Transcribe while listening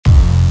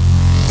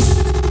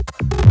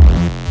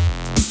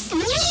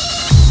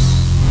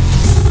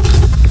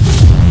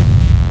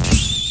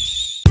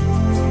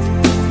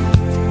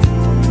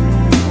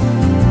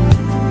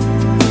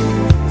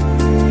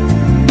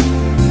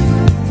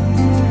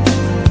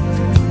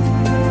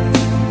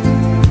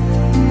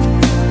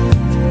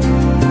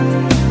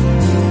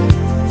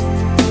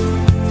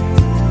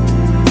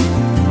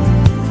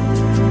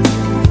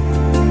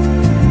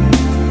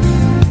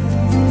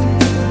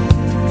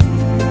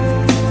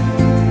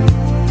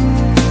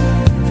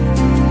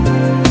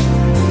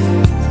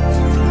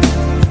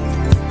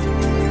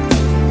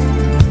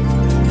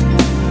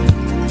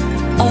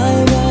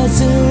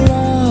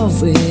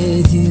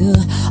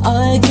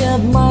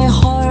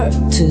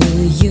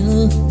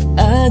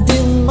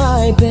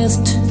my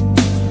best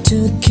to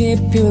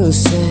keep you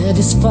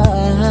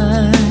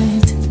satisfied.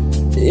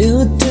 You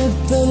took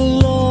the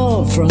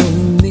love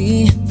from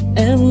me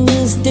and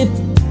used it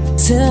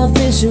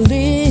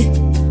selfishly.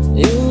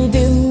 You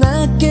did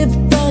not give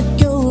back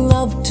your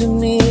love to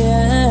me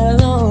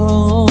at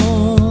all.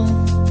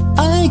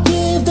 I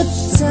gave the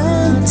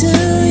time to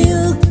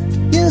you.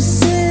 You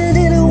said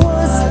it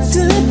was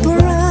too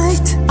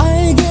bright.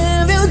 I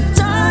gave you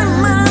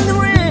diamond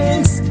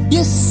rings.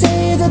 You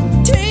say the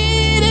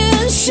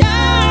didn't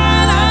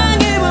shine. I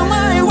gave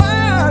my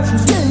word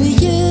to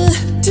you.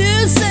 You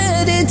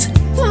said it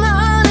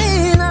not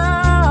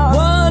enough.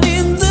 What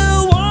in the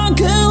world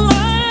could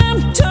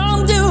I've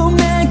done to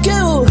make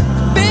you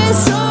be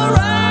so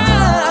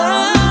right?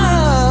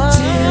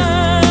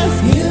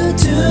 You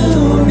do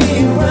me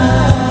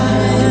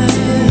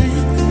right.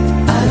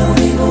 I don't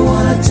even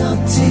wanna talk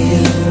to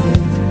you.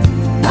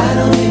 I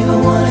don't even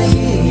wanna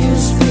hear you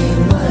speak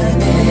my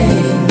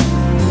name.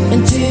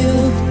 Until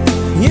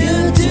you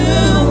do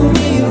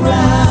me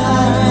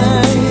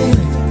right.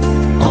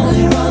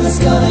 Only wrong is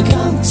gonna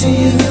come to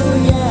you,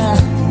 yeah.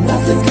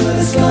 Nothing good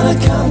is gonna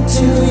come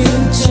to you.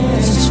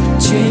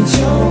 Change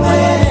your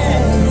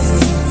ways.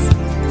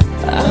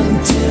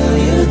 Until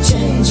you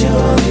change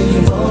your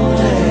evil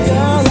ways.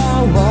 Girl, I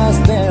was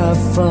there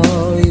for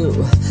you.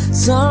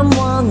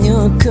 Someone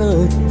you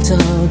could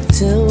talk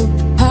to.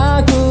 How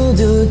could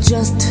you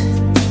just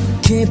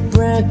keep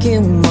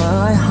breaking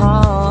my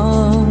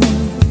heart?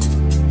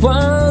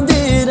 What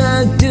did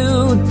I do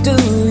to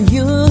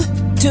you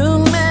to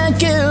make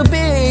you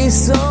be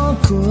so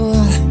cool?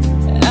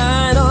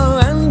 I don't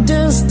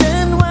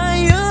understand why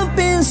you've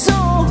been so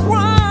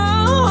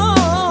wrong.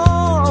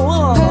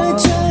 I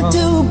tried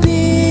to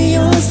be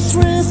your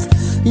strength.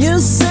 You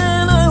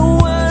said I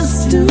was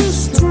too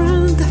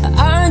strong.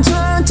 I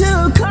tried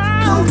to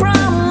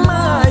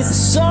compromise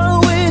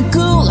so we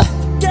could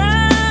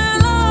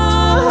get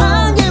on.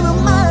 I gave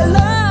my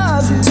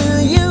love to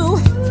you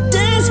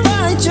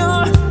despite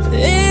your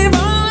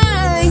evil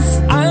ways.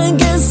 I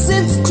guess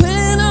it's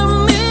clear to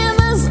me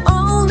there's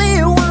only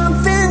one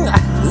thing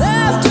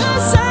left to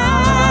say.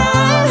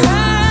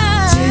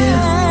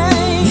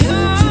 You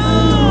do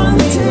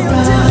me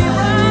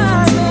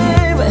right,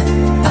 baby.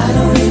 I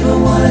don't even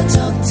wanna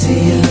talk to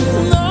you.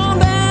 No,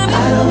 baby.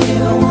 I don't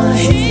even wanna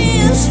hear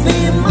you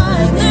speak my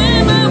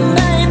name,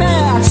 baby.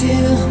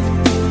 Till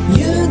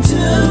you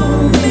do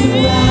me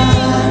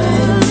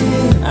right.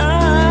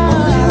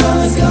 Only wrong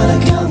is gonna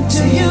come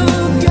to you,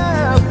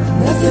 girl.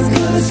 Nothing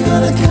good is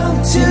gonna come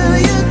to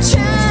you.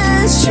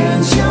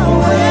 Change your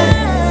way.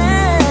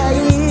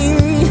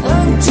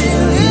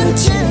 Until you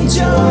change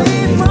your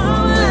evil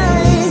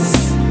ways.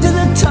 To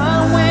the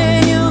time when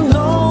you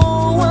know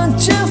what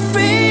you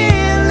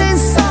feel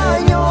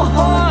inside your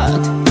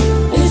heart.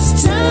 It's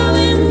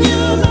telling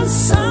you that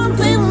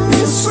something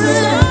is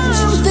real.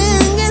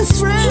 Something is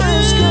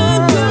real,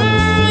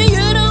 girl.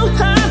 You don't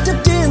have to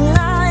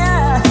deny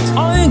it.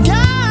 All you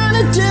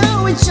gotta do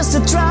is just to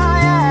try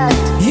it.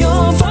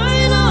 You'll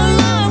find our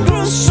love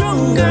grows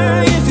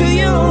stronger if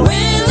you're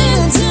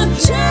willing to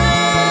change.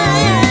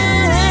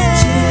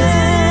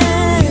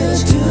 You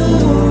do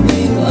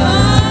me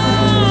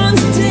right.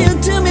 You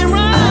do me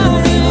right. I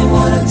don't even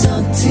wanna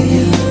talk to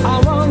you. I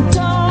won't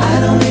talk. I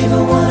don't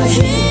even wanna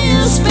hear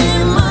you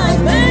speak my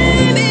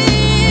baby.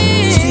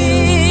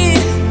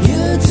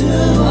 You do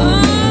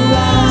me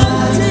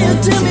right. You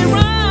do me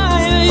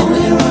right.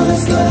 Only wrong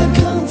is gonna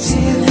come to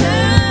you.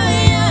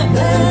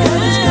 Nothing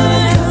good is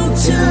gonna come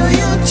to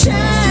you.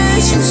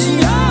 Change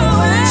your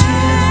way.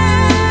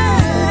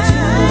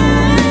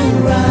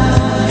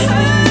 Right.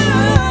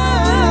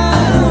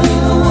 I don't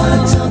even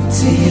wanna talk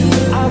to you.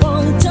 I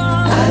won't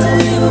talk. I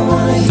don't even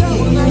wanna hear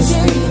you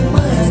speak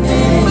my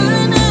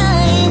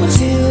name.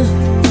 Till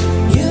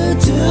you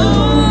do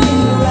me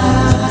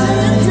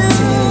right.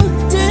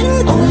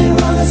 Only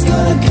wrong is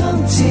gonna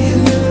come to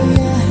you.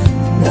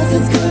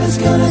 Nothing good is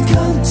gonna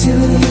come to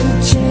you.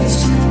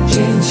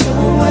 Change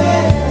your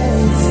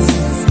ways.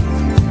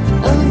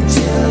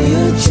 Until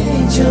you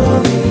change your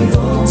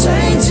evil ways.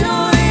 Change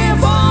your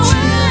evil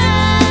ways.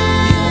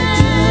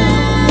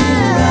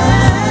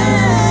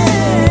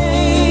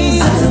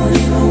 I don't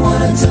even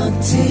wanna talk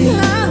to you.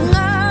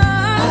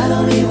 I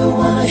don't even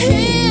wanna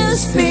hear you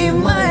speak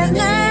my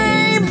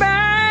name,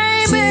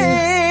 baby.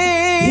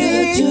 You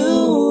do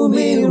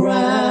me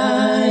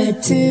right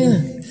too.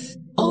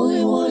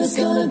 Only one is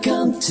gonna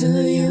come to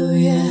you,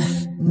 yeah.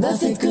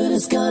 Nothing good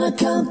is gonna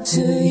come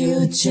to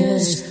you.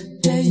 Just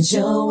change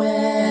your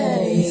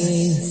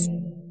ways.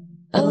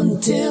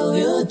 Until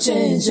you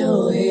change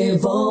your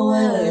evil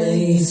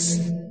ways.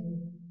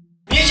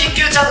 ミュージック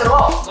チャンネルを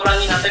ご覧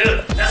になってい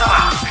る皆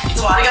様、い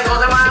つもありがとう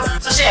ございま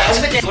す。そして初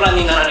めてご覧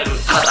になられる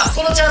あなた、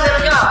このチャンネ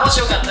ルがもし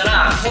よかった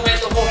らコメン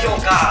ト、高評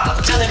価、あ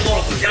とチャンネル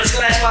登録よろしく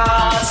お願いし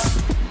ます。